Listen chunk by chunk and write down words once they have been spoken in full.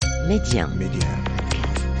Média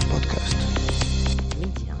بودكاست.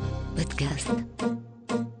 Média Podcast.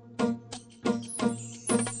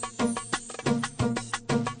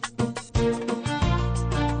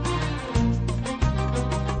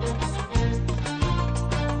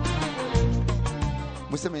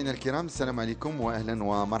 مستمعينا الكرام، السلام عليكم واهلا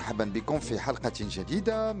ومرحبا بكم في حلقه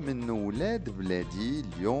جديده من ولاد بلادي.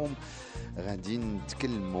 اليوم غادي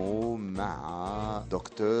نتكلموا مع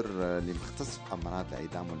دكتور اللي مختص في امراض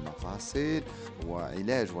العظام والمفاصل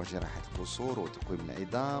وعلاج وجراحه الكسور وتقويم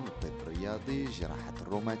العظام، الطب الرياضي، جراحه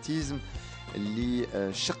الروماتيزم، اللي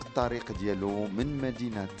شق الطريق ديالو من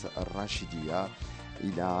مدينه الراشديه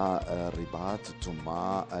إلى الرباط ثم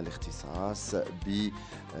الاختصاص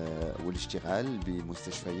والاشتغال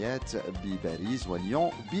بمستشفيات بباريس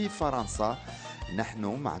وليون بفرنسا. نحن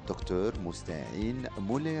مع الدكتور مستعين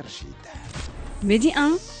مولاي رشيد. ميدي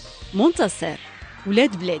 1 منتصر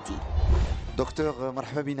ولاد بلادي. دكتور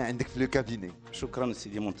مرحبا بنا عندك في لو كابيني. شكرا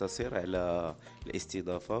سيدي منتصر على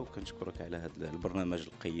الاستضافه، وكنشكرك على هذا البرنامج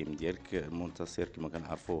القيم ديالك. منتصر كما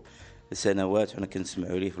كنعرفوا سنوات وحنا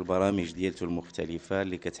كنسمعوا ليه في البرامج ديالته المختلفه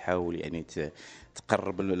اللي كتحاول يعني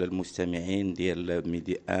تقرب للمستمعين ديال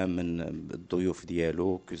ميدي من الضيوف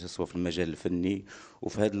ديالو سواء في المجال الفني.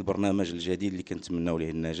 وفي هذا البرنامج الجديد اللي كنتمناو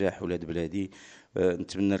ليه النجاح ولاد بلادي،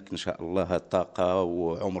 نتمنى لك ان شاء الله الطاقه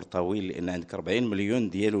وعمر طويل، لان عندك 40 مليون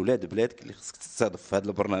ديال ولاد بلادك اللي خصك تستضيف في هذا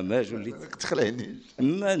البرنامج واللي تخلعني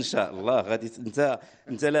ما ان شاء الله غادي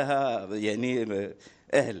انت لها يعني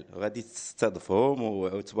اهل غادي تستضيفهم.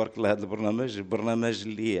 وتبارك الله هذا البرنامج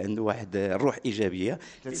اللي عنده واحد الروح ايجابيه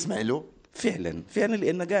تسمع له فعلا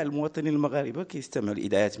لان كاع المواطنين المغاربه كيستمعوا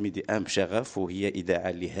لاذاعه ميدي بشغف، وهي اذاعه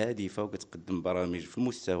اللي هادفه وكتقدم برامج في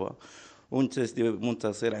المستوى. وانت سيدي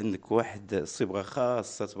منتصر عندك واحد الصبغه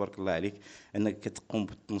خاصه تبارك الله عليك، انك كتقوم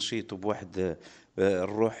بالتنشيط وبواحد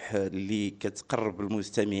الروح اللي كتقرب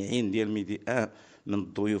المستمعين ديال ميدي من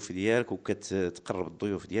الضيوف ديالك، وكتقرب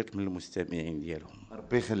الضيوف ديالك من المستمعين ديالهم.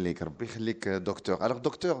 ربي يخليك دكتور. الوغ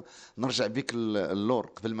دكتور، نرجع بك اللور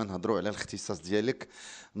قبل ما نهضروا على الاختصاص ديالك.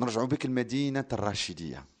 نرجعوا بك لمدينه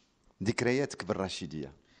الراشديه، ذكرياتك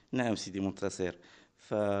بالراشديه. نعم سيدي منتصر،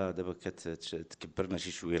 فدابا كتكبرنا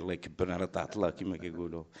شي شويه، الله يكبرنا على طاعه الله كما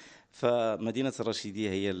كيقولوا. فمدينه الرشيديه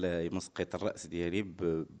هي مسقط الراس ديالي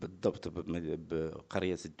بالضبط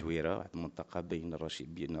بقريه الدويره، واحد المنطقه بين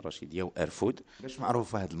الرشيديه وارفود. باش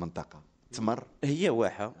معروفه هذه المنطقه؟ تمر هي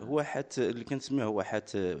واحه اللي كنسميوها واحه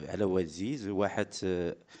على وزيز، واحه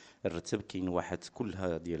الرتب، كاين واحد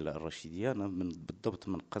كلها ديال الرشيديه. انا بالضبط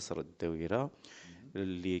من قصر الدويره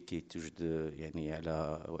اللي كيتوجد يعني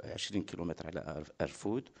على 20 كيلومتر على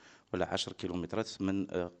أرفود، ولا 10 كيلومترات من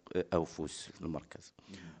أوفوس في المركز.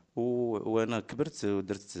 وانا كبرت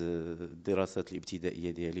ودرت الدراسات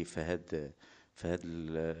الابتدائيه ديالي في هاد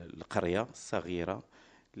القريه الصغيره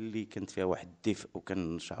اللي كانت فيها واحد الدفء،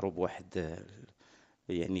 وكنشعروا بواحد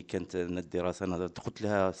يعني كانت الدراسه انا دخلت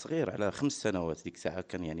لها صغير على 5 سنوات. ديك الساعه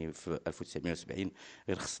كان يعني في 1970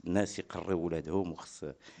 غير خص الناس يقريو ولادهم، وخص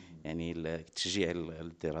يعني التشجيع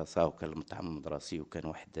الدراسه، وكان المطعم المدرسي، وكان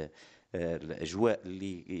واحد الاجواء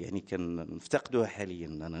اللي يعني كنفتقدوها حاليا.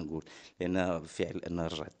 انا نقول لان فعلا انا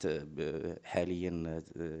رجعت حاليا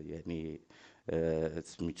يعني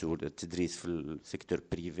سميتو التدريس في السيكتور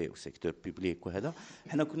بريفي والسيكتور بيبليك. وهذا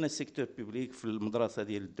حنا كنا السيكتور بيبليك في المدرسه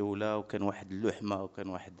ديال الدوله، وكان واحد اللحمه، وكان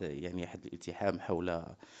واحد يعني واحد الالتحام حول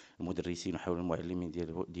المدرسين وحول المعلمين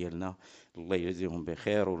ديالنا، الله يجزيهم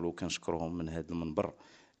بخير. ولو كنشكرهم من هذا المنبر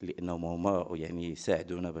لانهم هما يعني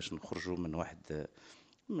ساعدونا باش نخرجوا من واحد،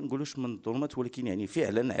 ما نقولوش من الظلمات، ولكن يعني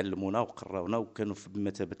فعلا علمونا وقراونا، وكانوا في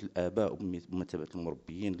بمثابه الاباء وبمثابه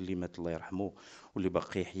المربيين اللي مات الله يرحمه واللي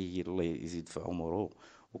باقي حي الله يزيد في عمره.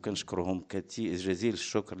 وكنشكرهم جزيل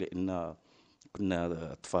الشكر، لان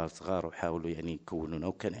كنا اطفال صغار وحاولوا يعني يكونونا،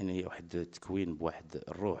 وكان يعني واحد التكوين بواحد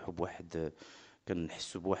الروح وبواحد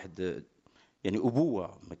كنحسوا بواحد يعني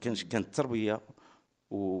ابوه. ما كانت تربيه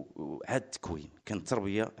وعاد تكوين، كانت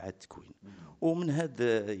تربيه عاد تكوين. ومن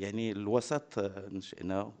هذا يعني الوسط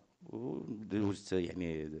نشأنا، ودوزت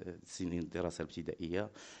يعني سنين الدراسه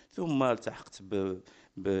الابتدائيه، ثم التحقت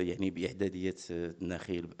يعني باعداديه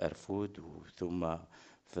النخيل بارفود، وثم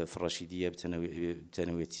في الرشيديه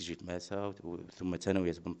بثانويه سجل ماسا، ثم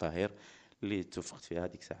ثانويه بن طاهر اللي توفقت فيها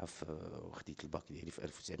هذيك الساعه وخديت الباك ديالي في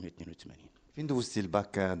 1982. فين دوزتي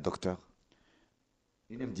الباك دكتور؟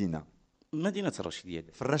 فين مدينه الرشيديه.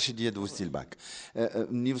 في الرشيديه دوزتي الباك.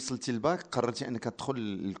 ملي وصلتي الباك قررتي انك تدخل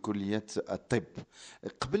الكليه الطب.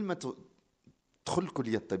 قبل ما تدخل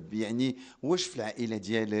كليه الطب، يعني واش في العائله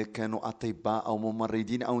ديالك كانوا اطباء او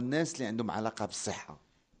ممرضين او الناس اللي عندهم علاقه بالصحه؟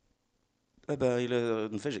 دابا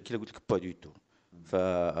الا نفاجئ كي قلت لك با دو تو،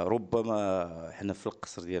 فربما حنا في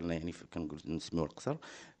القصر ديالنا، يعني كنقول نسميوه القصر،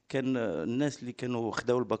 كان الناس اللي كانوا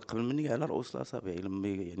خداو الباك قبل مني على رؤوس الاصابع، لما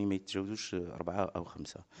يعني ما يتجاوزوش 4 أو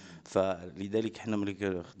 5. فلذلك حنا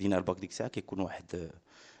ملي خدينا الباك ديك الساعه كيكون واحد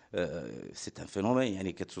سي ان فينومين،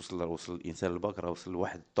 يعني وصل الانسان للباك، راه وصل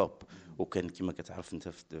لواحد الطوب. وكان كما كتعرف انت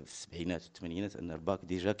في السبعينات والثمانينات ان الباك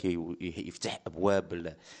ديجا يفتح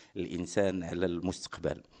ابواب الانسان على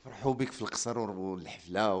المستقبل. فرحوا بك في القصر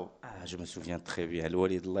والحفله جو مو سوفيان تري بيان.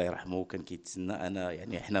 الوالد الله يرحمه كان كيتسنى انا،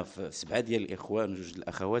 يعني احنا في 7 ديال الاخوان وجوج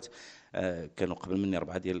الاخوات. كانوا قبل مني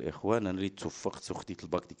 4 ديال الاخوان. انا اللي توفقت وخديت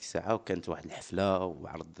الباك ديك الساعه، وكانت واحد الحفله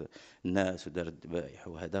وعرض الناس ودار الذبائح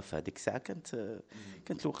وهذا. فهذيك الساعه كانت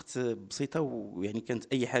الوقت بسيطه، ويعني كانت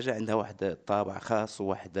اي حاجه عندها واحد طابع خاص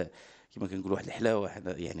وواحد كما كنقولوا واحد الحلاوه واحد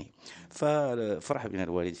يعني. ففرح بنا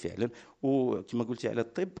الوالد فعلا. وكما قلتي على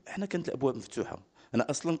الطب، احنا كانت الابواب مفتوحه. انا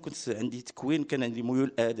اصلا كنت عندي تكوين، كان عندي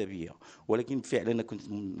ميول ادبيه، ولكن فعلا انا كنت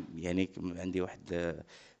يعني عندي واحد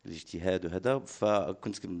الاجتهاد وهذا.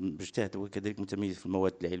 فكنت بجتهد وكذلك متميز في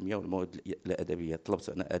المواد العلميه والمواد الادبيه. طلبت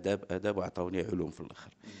انا اداب وعطاوني علوم في الاخر.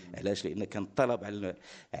 علاش؟ لان كان الطلب على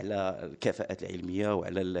الكفاءات العلميه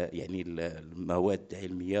وعلى يعني المواد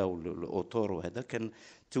العلميه والاطور وهذا. كان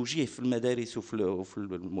توجيه في المدارس وفي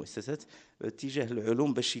المؤسسات اتجاه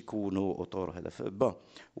العلوم باش يكونوا اطور هذا.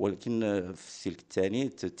 ولكن في السلك الثاني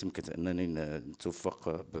تمكنت انني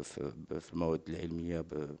نتوفق في المواد العلميه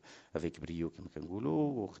افيك بريو كما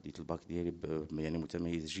كنقولوا، وخديت الباك ديالي يعني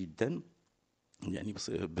متميز جدا، يعني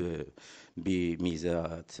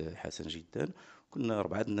بميزات حسن جدا. كنا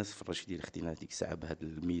 4 الناس في الرشيديه اللي خدينا هذيك الساعه بهذه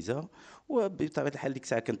الميزه. وبطبيعه الحال ديك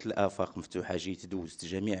الساعه كانت الافاق مفتوحه. جيت دوزت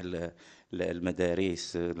جميع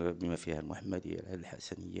المدارس بما فيها المحمديه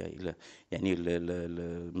الحسنيه الى يعني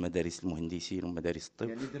المدارس المهندسين ومدارس الطب.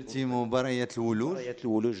 يعني درتي مباريات الولوج؟ مباريات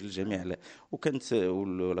الولوج للجميع وكانت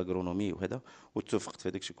والاغرونومي وهذا. وتوفقت في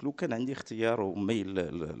هذاك الشكل، وكان عندي اختيار وميل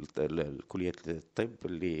لكليه الطب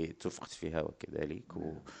اللي توفقت فيها وكذلك.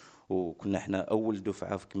 وكنا احنا اول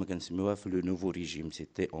دفعه كما كنسميوها في لو نوفو ريجيم.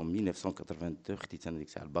 سيتي اون 1982. خديت انا ديك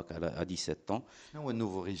الساعه الباك على 17 ans. شنو هو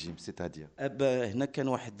النوفو ريجيم سيتادير؟ هنا كان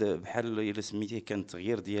واحد بحال الا سميتيه، كان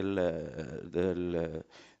تغيير ديال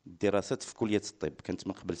الدراسات في كليه الطب. كانت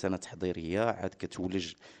من قبل سنه تحضيريه، عاد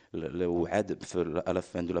كتولج وعاد في على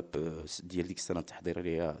فان ديال ديك السنه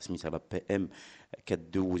التحضيريه سميتها لا بي ام.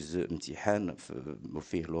 كدوز امتحان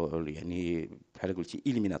فيه يعني بحال قلتي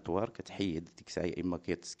اليميناتوار. كتحيد ديك الساعه، يا اما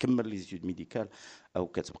كتكمل لي زيود ميديكال او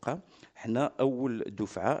كتبقى. حنا اول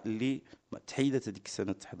دفعه اللي تحيدت هذيك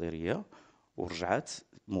السنه التحضيريه ورجعت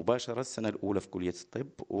مباشره السنه الاولى في كليه الطب،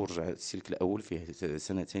 ورجع السلك الاول فيه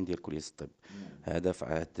 2 سنين ديال كليه الطب. هذا في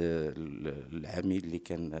عهد العميد اللي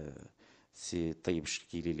كان سي طيب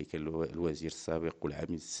الشكيلي، اللي كان الوزير السابق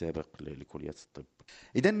والعميد السابق لكليه الطب.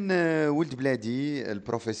 اذا ولد بلادي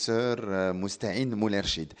البروفيسور مستعين مولاي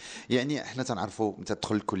رشيد، يعني احنا تنعرفوا انت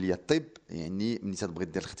تدخل لكليه الطب، يعني ملي تبغي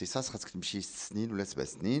دير الاختصاص خاصك تمشي 6 سنين ولا 7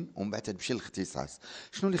 سنين ومن بعد تمشي للاختصاص.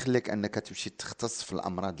 شنو اللي خلاك انك تمشي تختص في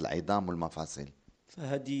الامراض العظام والمفاصل؟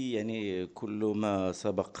 فهذه يعني كل ما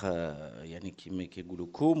سبق يعني كما كيقولوا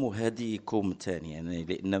كوم، وهذه كوم ثاني. يعني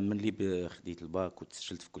لان ملي خديت الباك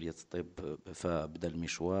وتسجلت في كليه الطب، فبدا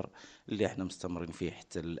المشوار اللي احنا مستمرين فيه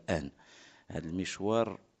حتى الان. هذا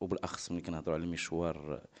المشوار، وبالاخص ملي كنهضروا على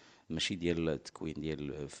المشوار ماشي ديال التكوين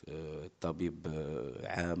ديال طبيب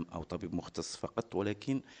عام او طبيب مختص فقط،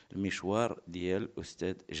 ولكن المشوار ديال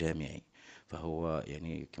استاذ جامعي. فهو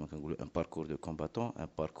يعني كما كنقولوا ان باركور دو كومباتون، ان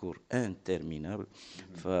باركور انترمينابل.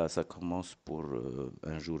 فسا كومونس بور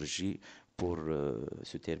ان جور جي pour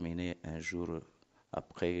se terminer un jour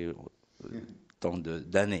après tant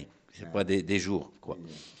d'années. C'est pas des jours quoi.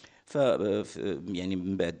 ف يعني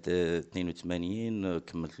من بعد 82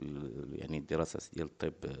 كملت يعني الدراسات ديال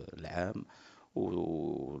الطب العام، و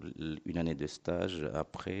اون اني دو ستاج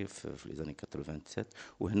ابخي في لي زاني 87.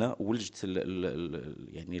 وهنا ولجت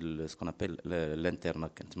يعني سكون ابل الانترنا.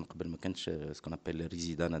 كانت من قبل ما كانتش سكون ابل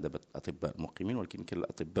ريزيدان دابا الاطباء المقيمين، ولكن كاين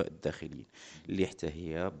الاطباء الداخليين اللي حتى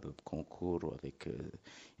هي بكونكور وافيك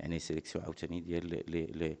يعني سيليكسيون عاوتاني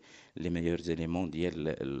ديال لي ميور زيليمون ديال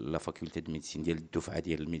لا فاكولتي دو ميديسين ديال الدفعه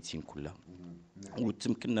ديال الميديسين كلها.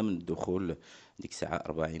 وتمكنا من الدخول ديك الساعه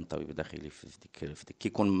 40 طبيب داخلي في ديك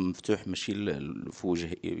كيكون مفتوح ماشي في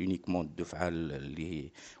وجه يونيكمون الدفعه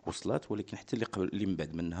اللي وصلت، ولكن حتى اللي قبل اللي من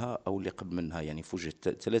بعد منها او اللي قبل منها، يعني في وجه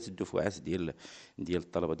 3 دفعات ديال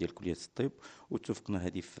الطلبه ديال كليه الطب. وتوفقنا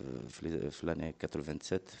هذه في لاني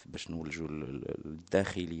 87 باش نولجوا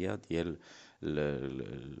الداخليه ديال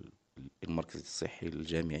المركز الصحي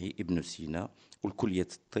الجامعي ابن سينا والكليه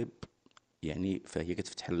الطب يعني فهي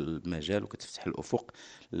كتفتح المجال وكتفتح الافق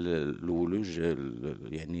لولوج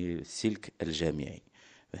يعني السلك الجامعي.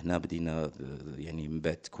 هنا بدينا يعني من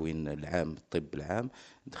بعد تكوين العام الطب العام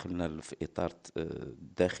دخلنا في اطار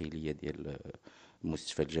الداخليه ديال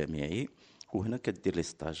المستشفى الجامعي. وهنا كدير لي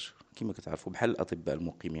ستاج كما كتعرفوا بحال الاطباء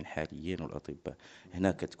المقيمين حاليا والاطباء.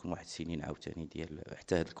 هنا كتكون واحد السنين عاوتاني ديال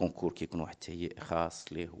حتى هذا الكونكور كيكون واحد التهيئ خاص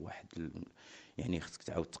ليه واحد يعني خصك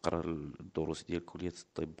تعاود تقرا الدروس ديال كليه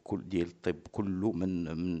الطب ديال الطب كله من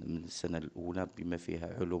السنه الاولى بما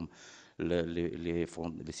فيها علوم لي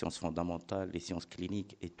سيونس فوندامونتال لي سيونس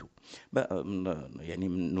كلينيك اي تو. يعني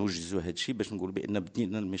نوجزوا هذا الشيء باش نقول بان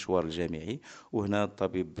بدينا المشوار الجامعي. وهنا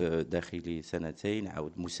طبيب داخلي سنتين،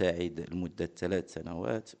 عاود مساعد لمده 3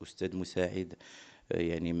 سنوات، استاذ مساعد.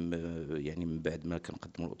 يعني من بعد ما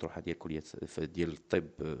كنقدم الاطروحه ديال كليه ديال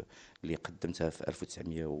الطب اللي قدمتها في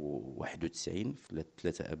 1991 في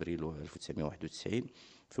 3 ابريل 1991.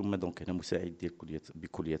 ثم دونك انا مساعد ديال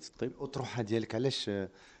بكليه الطب. الاطروحه ديالك علاش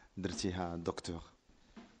درتيها دكتور؟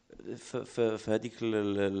 في هذيك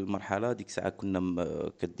المرحله ديك الساعه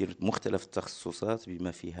كنا كدير مختلف التخصصات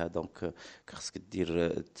بما فيها دونك خصك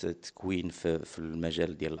دير تكوين في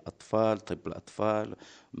المجال ديال الاطفال، طب الاطفال،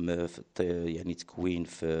 يعني تكوين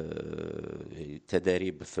في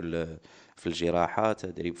تدريب في الجراحه،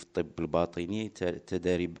 تدريب في الطب الباطني،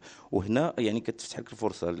 تدريب. وهنا يعني كتفتح لك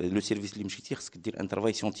الفرصه لو سيرفيس اللي مشيتي خصك دير ان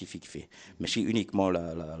ترافاي سيونتيفيك فيه، ماشي اونيكمون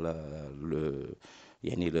لا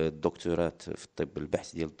يعني الدكتورات في الطب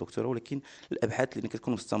البحث ديال الدكتوراه، ولكن الابحاث اللي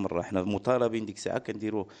كتكون مستمره. حنا مطالبين ديك الساعه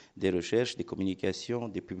كنديروا دي ريشيرش دي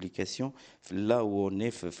كومونيكاسيون دي بوبليكاسيون في لا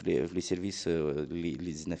وني في لي سيرفيس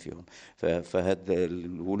اللي زدنا فيهم. فهذا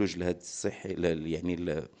الولوج لهذا الصحي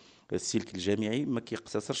يعني السلك الجامعي ما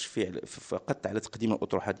كيقتصرش فقط على تقديم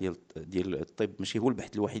الاطروحه ديال الطب. ماشي هو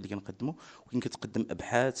البحث الوحيد اللي كنقدمه، ولكن كتقدم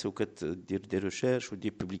ابحاث وكتدير دي ريشيرش ودي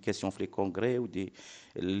بوبليكاسيون في لي كونغري ودي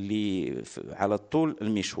اللي على طول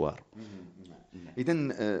المشوار.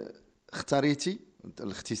 اذا اختاريتي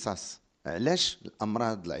الاختصاص علاش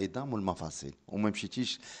الامراض العظام والمفاصل وما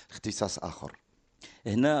مشيتيش اختصاص اخر؟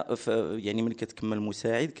 هنا يعني ملي كتكمل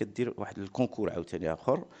مساعد كدير واحد الكونكور عاوتاني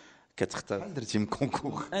اخر كتختار. شحال درتي من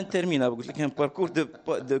كونكور؟ انترمينابل، قلت لك ان باركور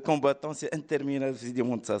دو كومباتون سي انترمينابل في سيدي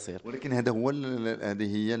منتصر. ولكن هذا هو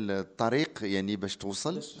هذه هي الطريق يعني باش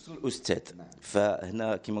توصل الاستاذ.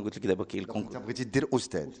 فهنا كما قلت لك دابا كاين انت الكونكور بغيتي دير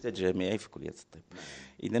استاذ جامعي في كليه الطب.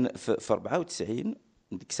 اذا في 94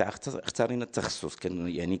 ديك الساعه اختارينا التخصص. كان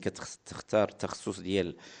يعني كتختار التخصص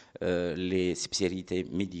ديال لي سبيسياليتي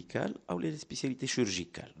ميديكال او لي سبيسياليتي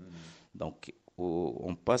شيرجيكال. دونك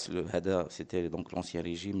اون باس هذا سيتي دونك لونسيان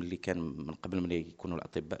ريجيم اللي كان من قبل ما يكونوا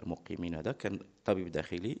الاطباء المقيمين. هذا كان طبيب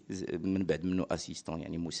داخلي، من بعد منه اسيستون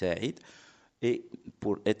يعني مساعد. اي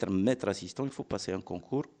بور اتر ميتر اسيستون il faut passer un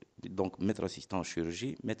concours. Donc maître assistant en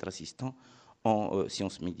chirurgie, maître assistant en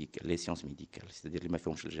sciences médicales, les sciences médicales, c'est-à-dire اللي ما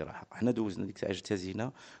فيهمش الجراحه. حنا دوزنا ديك الساعه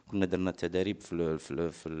اجتزينا، كنا درنا التدريب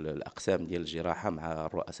في الاقسام ديال الجراحه مع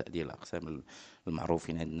الرؤساء ديال الاقسام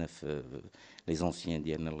المعروفين عندنا في لي زونسيان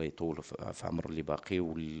ديالنا الله يطول في عمر اللي باقي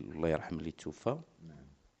والله يرحم اللي توفى.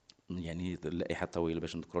 يعني اللائحه طويله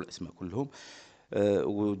باش نذكروا الاسماء كلهم.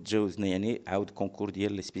 وتجاوزنا يعني عاود كونكور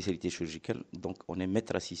ديال لي سبيسياليتي شيرجيكال. دونك اون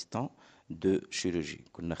ميتر اسيستون دو شيروجي.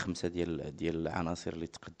 كنا 5 ديال العناصر اللي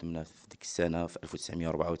تقدمنا في ديك السنه في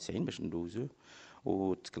 1994 باش ندوزوه.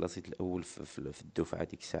 وتكلاسيت الاول في الدفعه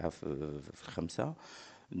ديك الساعه في الخمسه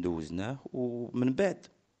دوزناه. ومن بعد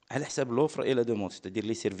على حساب لوفر الى دوموند، ستادير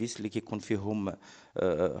لي سيرفيس اللي كيكون فيهم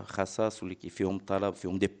خصاص واللي فيهم طلب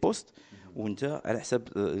فيهم دي بوست، وانت على حساب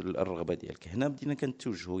الرغبه ديالك. هنا بدينا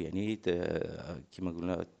كنتوجهوا يعني كما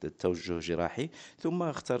قلنا توجه جراحي. ثم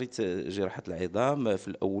اختاريت جراحه العظام. في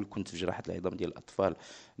الاول كنت في جراحه العظام ديال الاطفال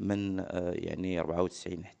من يعني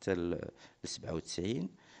 94 حتى ل 97.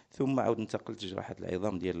 ثم عاود انتقلت لجراحه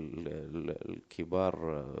العظام ديال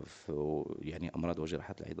الكبار في يعني امراض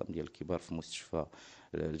وجراحه العظام ديال الكبار في مستشفى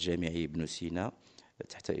الجامعي ابن سينا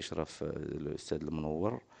تحت اشراف الاستاذ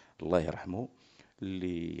المنور الله يرحمه،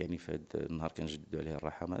 اللي يعني في هذا النهار كنجددوا عليه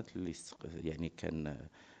الرحمات. اللي يعني كان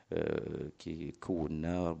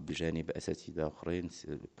كيكوننا بجانب اساتذه اخرين،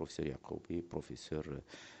 البروفيسور يعقوبي، بروفيسور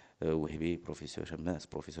وهبي، بروفيسور شماس،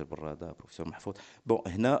 بروفيسور براده، بروفيسور محفوظ. بون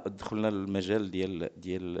هنا دخلنا المجال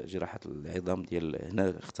ديال جراحه العظام ديال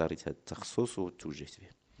هنا اختاريت هذا التخصص وتوجهت فيه.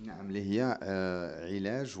 نعم، اللي هي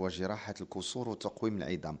علاج وجراحة الكسور وتقويم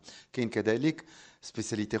العظام. كاين كذلك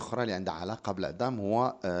سبيساليتي أخرى اللي عندها علاقة بالعظام،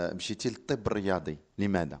 هو مشيتي للطب الرياضي.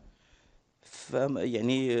 لماذا؟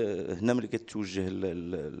 يعني هنا ملي كتوجه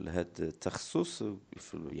لهذا التخصص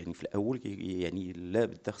يعني في الاول يعني لا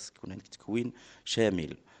بد خصك يكون عندك تكوين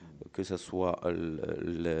شامل que ça soit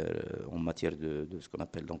en matière de ce qu'on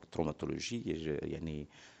appelle donc traumatologie يعني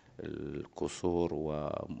الكسور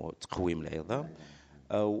وتقويم العظام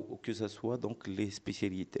ou que ça soit donc les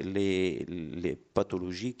spécialités les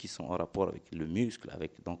pathologies qui sont en rapport avec le muscle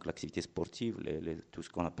avec donc l'activité sportive tout ce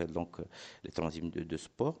qu'on appelle donc les traumatismes de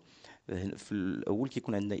sport. في الاول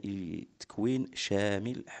كيكون عندنا تكوين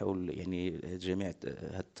شامل حول يعني جميع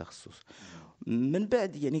هذا التخصص. من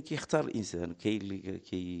بعد يعني كيختار الانسان كاين اللي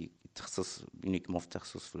كيتخصص يونيكمون في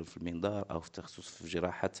التخصص في المنظار او في التخصص في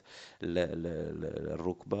جراحه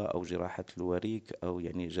الركبه او جراحه الوريك او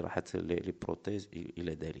يعني جراحه لي بروتيز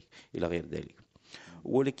الى ذلك الى غير ذلك.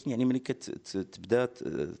 ولكن يعني ملي كتبدا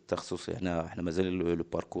التخصص احنا مازال لو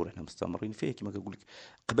باركور احنا مستمرين فيه كما كنقول لك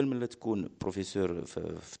قبل ما تكون بروفيسور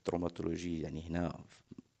في التروماتولوجي. يعني هنا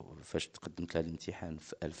فاش تقدمت لهذا الامتحان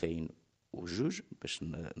في 2002 باش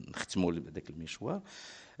نختموا داك المشوار،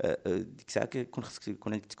 ديك الساعه كيكون خصك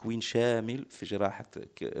يكون عندك تكوين شامل في جراحه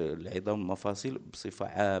العظام والمفاصل بصفه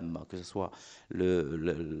عامه، كو سوا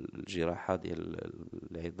الجراحه ديال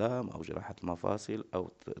العظام او جراحه المفاصل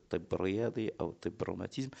او الطب الرياضي او الطب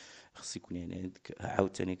الروماتيزم. خص يكون يعني عندك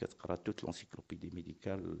عاوتاني كتقرا توت لونسيكلوبيدي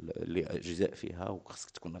ميديكال اللي اجزاء فيها، وخصك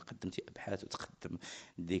تكون قدمتي ابحاث وتقدم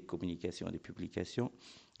دي كومونيكاسيون دي بوبليكاسيون.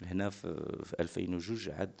 هنا في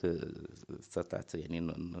 2002 عاد استطعت يعني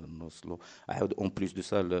نوصلوا عاود اون بليس دو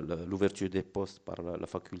سا لوفرتور دي بوست بار لا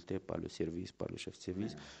فاكولتي بار لو سيرفيس بار لو شيف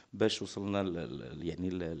سيرفيس باش وصلنا يعني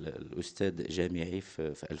الاستاذ جامعي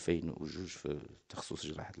في 2002 في تخصص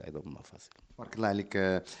جراحه العظام والمفاصل. بارك الله عليك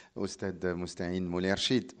استاذ مستعين مولاي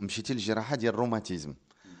رشيد. مشيتي للجراحه ديال الروماتيزم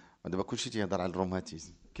ودابا كلشي تيهضر على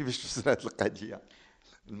الروماتيزم، كيفاش تفسر هذه القضيه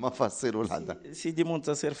المفاصل والعظام؟ سيدي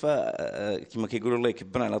منتصر، كما كيقولوا الله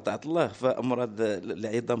يكبر على طاعة الله، فأمراض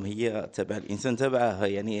العظام هي تبع الإنسان تبعها.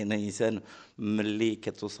 يعني أنا إنسان ملي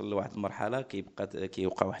كتوصل لواحد المرحلة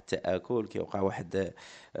كيوقع واحد التآكل، كيوقع واحد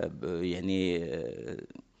يعني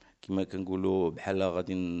كما كنقولوا بحال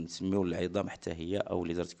غادي نسميو العظام حتى هي أو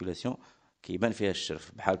لي زارتيكولاسيون كيبان فيها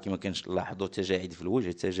الشرف، بحال كما كنلاحظوا تجاعيد في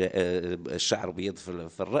الوجه، الشعر بيض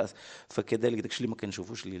في الراس. فكذلك داكشي اللي ما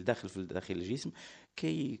كنشوفوش اللي داخل الجسم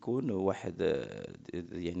كيكون واحد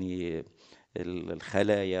يعني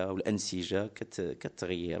الخلايا والانسجه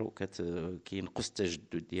كتغير وكينقص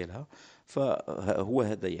التجدد ديالها. فهو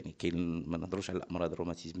هذا يعني كاين. ما نهضروش على الامراض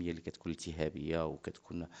الروماتيزميه اللي كتكون التهابيه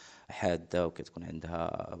وكتكون حاده وكتكون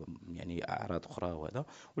عندها يعني اعراض اخرى وهذا،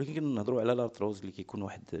 ولكن كنهضروا على الارتروز اللي كيكون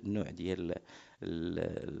واحد النوع ديال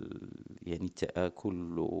يعني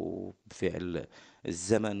التآكل، وبفعل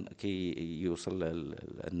الزمن كيوصل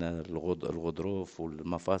لان الغضروف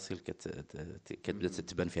والمفاصل كتبدا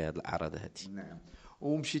تتبان فيها هذه الاعراض هذه. نعم.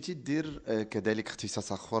 ومشيتي دير كذلك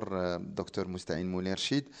اختصاص اخر دكتور مستعين مولاي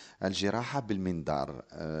رشيد، الجراحه بالمنظار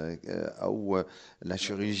او لا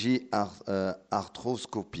شيروجي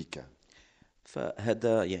ارثروسكوبيك.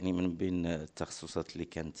 فهذا يعني من بين التخصصات اللي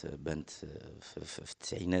كانت بانت في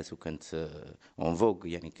التسعينات وكانت اون فوغ،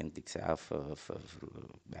 يعني كانت ديك الساعه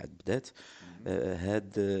بعد بدات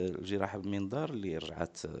هاد الجراحه بالمنظار اللي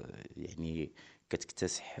رجعت يعني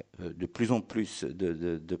كتكتسح دو بلوز بلوس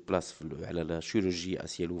دو بلاص على لا شيروجي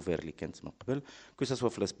اسيال اوفير اللي كانت من قبل، كو سوا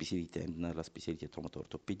في لا سبيسياليتي عندنا لا سبيسياليتي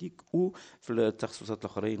تروماتورتوبيديك و في التخصصات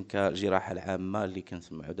الاخرين كجراحه العامه اللي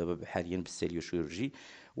كنسمعوا دابا حاليا بالسيليو شيروجي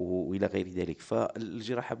والى غير ذلك.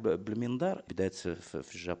 فالجراحه بالمنظار بدات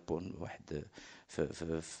في اليابان واحد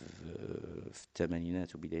في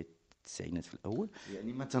الثمانينات وبدايه التسعينات في الاول.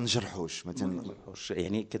 يعني ما تنجرحوش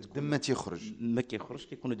يعني الدم ما تيخرج،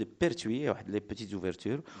 كيكونوا دي بيرتوي واحد لي بيتيت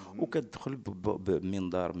اوفرتور وكتدخل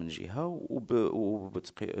بمنظار من جهه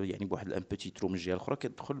يعني بواحد ان بيتي ترو من الجهه الاخرى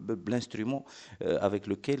كتدخل بالانسترومون افيك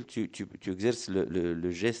لوكيل تو اكزيرس لو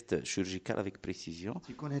جيست شيرجيكال افيك بريسيزيون.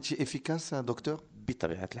 تيكون هادشي افيكاس دكتور؟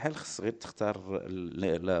 بطبيعه الحال خص غير تختار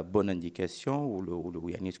لا بون انديكاسيون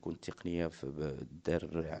يعني تكون التقنيه دار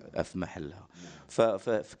في محلها.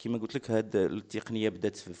 فكما قلت لك هاد التقنيه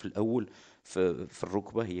بدات في الاول في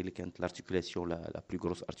الركبه، هي اللي كانت لارتيكولاسيون لا بلو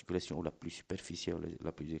غروس ارتيكولاسيون ولا بلو سوبرفيسيال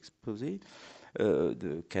لا بلو اكسبوزي.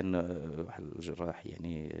 كان واحد الجراح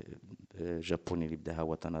يعني جابوني اللي بداها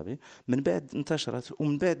واتانابي، من بعد انتشرت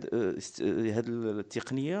ومن بعد هذه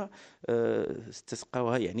التقنيه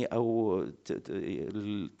استسقاوها يعني او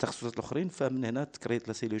التخصصات الاخرين. فمن هنا تكريت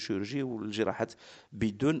لا سيلوشيرجي والجراحات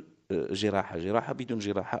بدون جراحه بدون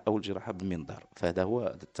جراحه او الجراحه بالمنظار. فهذا هو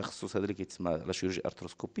التخصص هذا اللي كيتسمى لا شيروجي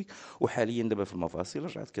ارثروسكوبيك. وحاليا دابا في المفاصل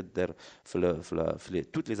رجعت كدار في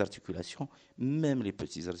توت لي زارتيكولاسيون، ميم لي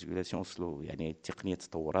بوتي زارتيكولاسيون وصلوا يعني التقنيه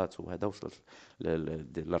تطورات، وهذا وصلت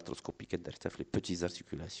الارثروسكوبي كدار حتى في لي بوتي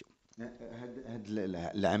زارتيكولاسيون. هاد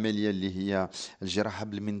العمليه اللي هي الجراحه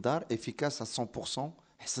بالمنظار افيكاس 100%،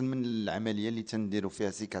 احسن من العمليه اللي تنديروا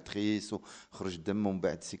فيها سيكاتريس وخرج دم ومن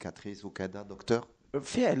بعد سيكاتريس وكذا دكتور؟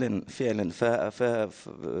 فعلا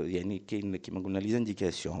يعني كاين كما قلنا لي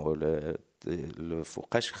زانديكاسيون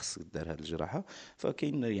فوقاش خص دار هذه الجراحه.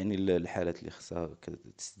 فكاين يعني الحالات اللي خصها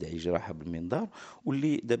تستدعي جراحه بالمنظار،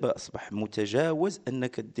 واللي دابا اصبح متجاوز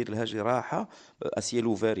انك دير لها جراحه اسيال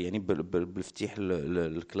اوفار، يعني بالفتيح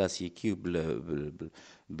الكلاسيكي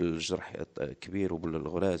بالجرح كبير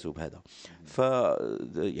وبالغراز وبهذا. ف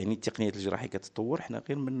يعني التقنيات الجراحيه كتطور. حنا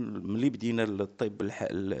غير من ملي بدينا الطب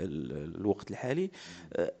الوقت الحالي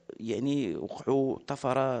يعني وقعوا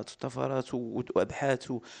طفرات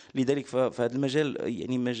وابحاث. لذلك في هذا المجال،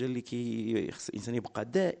 يعني مجال اللي خص الانسان يبقى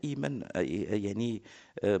دائما يعني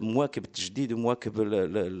مواكب التجديد ومواكب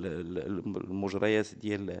المجريات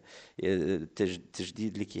ديال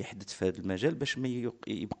التجديد اللي كيحدث في هذا المجال، باش ما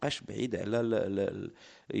يبقاش بعيد على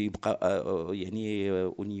يبقى يعني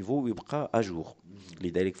او نيفو ويبقى اجور.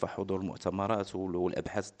 لذلك فحضور المؤتمرات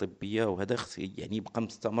والابحاث الطبيه وهذا خص يعني يبقى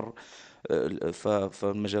مستمر.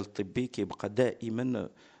 فالمجال الطبي كيبقى دائما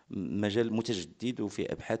مجال متجدد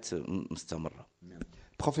وفي ابحاث مستمره.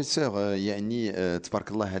 بروفيسور، يعني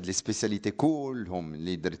تبارك الله هاد لي سبيسياليتي كلهم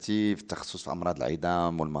اللي درتي في التخصص في امراض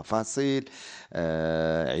العظام والمفاصل،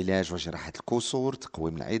 علاج وجراحه الكسور،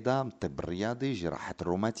 تقويم العظام، الطب الرياضي، جراحه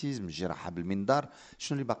الروماتيزم، جراحه بالمنظار.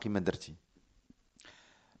 شنو اللي باقي ما درتي؟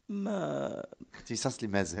 ما اختصاص اللي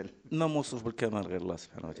مازال ما موصوف بالكمال غير الله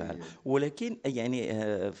سبحانه وتعالى. ولكن يعني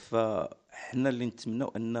فحنا اللي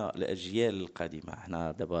نتمنوا ان الاجيال القادمه،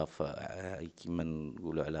 حنا دابا كما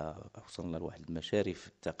نقولوا على وصلنا لواحد المشارف في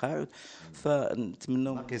التقاعد،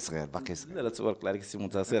 فنتمنوا باقي صغير لا تبارك الله عليك سي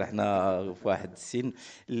منتصر. حنا في واحد السن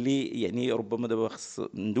اللي يعني ربما دابا خص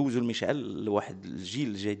ندوزوا المشعل لواحد الجيل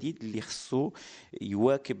الجديد اللي خصو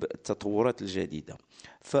يواكب التطورات الجديده.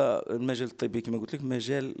 فالمجال الطبي كما قلت لك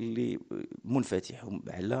مجال اللي منفتح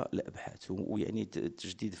على الابحاث، ويعني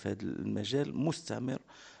التجديد في هذا المجال مستمر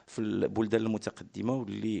في البلدان المتقدمه،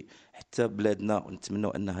 واللي حتى بلادنا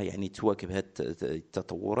نتمنوا انها يعني تواكب هذه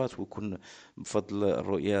التطورات، ويكون بفضل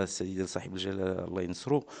الرؤيه السديده لصاحب الجلاله الله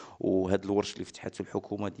ينصرو، وهذا الورش اللي فتحته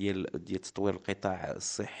الحكومه ديال تطوير القطاع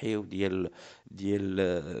الصحي وديال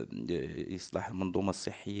اصلاح المنظومه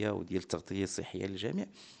الصحيه وديال التغطيه الصحيه للجميع.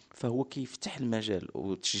 فهو كيفتح المجال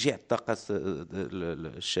وتشجيع الطاقه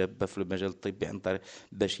الشابه في المجال الطبي عن طريق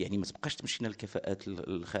باش يعني ما تبقاش تمشينا الكفاءات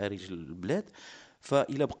لخارج البلاد.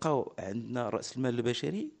 فإلا بقاو عندنا رأس المال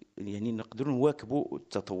البشري يعني نقدروا نواكبوا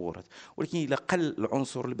التطورات. ولكن إلا قل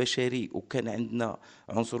العنصر البشري وكان عندنا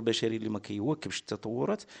عنصر بشري اللي ما كيواكبش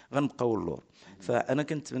التطورات غنبقاو اللور. فأنا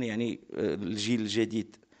كنتمنى يعني الجيل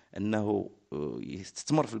الجديد انه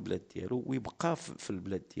يستثمر في البلاد ديالو ويبقى في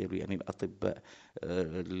البلاد ديالو، يعني الاطباء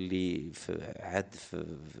اللي عاد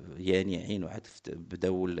يانعين وعاد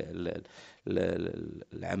بداو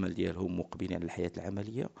العمل ديالهم مقبلين على الحياه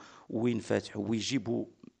العمليه، وينفتحوا ويجيبوا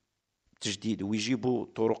تجديد ويجيبوا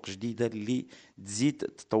طرق جديده اللي تزيد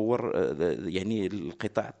تطور يعني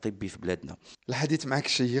القطاع الطبي في بلادنا. الحديث معك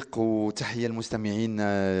شيق، وتحيه المستمعين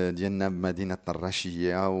ديالنا بمدينه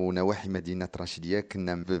الرشيديه ونواحي مدينه الرشيديه.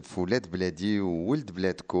 كنا في ولاد بلادي وولد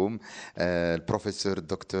بلادكم البروفيسور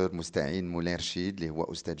الدكتور مستعين مولاي رشيد، اللي هو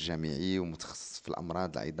استاذ جامعي ومتخصص في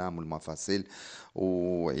الامراض العظام والمفاصل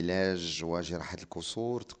وعلاج وجراحه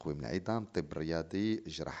الكسور، تقويم العظام، الطب الرياضي،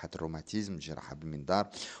 جراحه الروماتيزم، جراحه بالمنظار،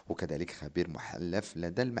 وكذلك خبير محلف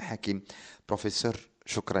لدى المحاكم. بروفيسور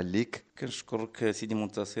شكرا لك. كنشكرك سيدي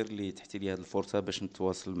منتصر اللي تحتي لي هذه الفرصه باش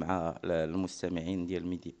نتواصل مع المستمعين ديال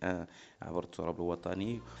ميدي ان عبر التراب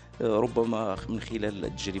الوطني. ربما من خلال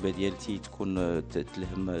التجربه ديالتي تكون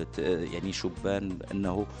تلهم يعني شبان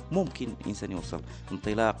انه ممكن الانسان يوصل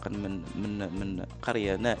انطلاقا من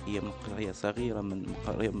قريه نائيه، من قريه صغيره، من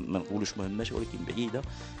قريه ما نقولوش مهمشه ولكن بعيده،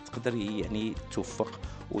 تقدر يعني توفق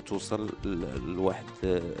وتوصل لواحد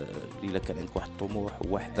الا كان عندك واحد الطموح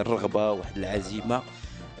وواحد الرغبه وواحد العزيمه.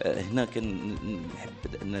 هنا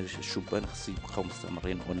كنحب ان الشبان خص يبقاو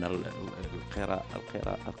مستمرين، وان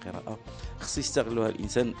القراءه خص يستغلوها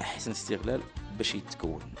الانسان احسن استغلال باش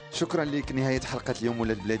يتكون. شكرا لك. نهايه حلقه اليوم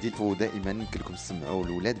ولاد بلادي، ودائما يمكن لكم تسمعوا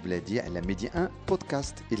لولاد بلادي على ميدي ان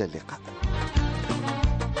بودكاست. الى اللقاء.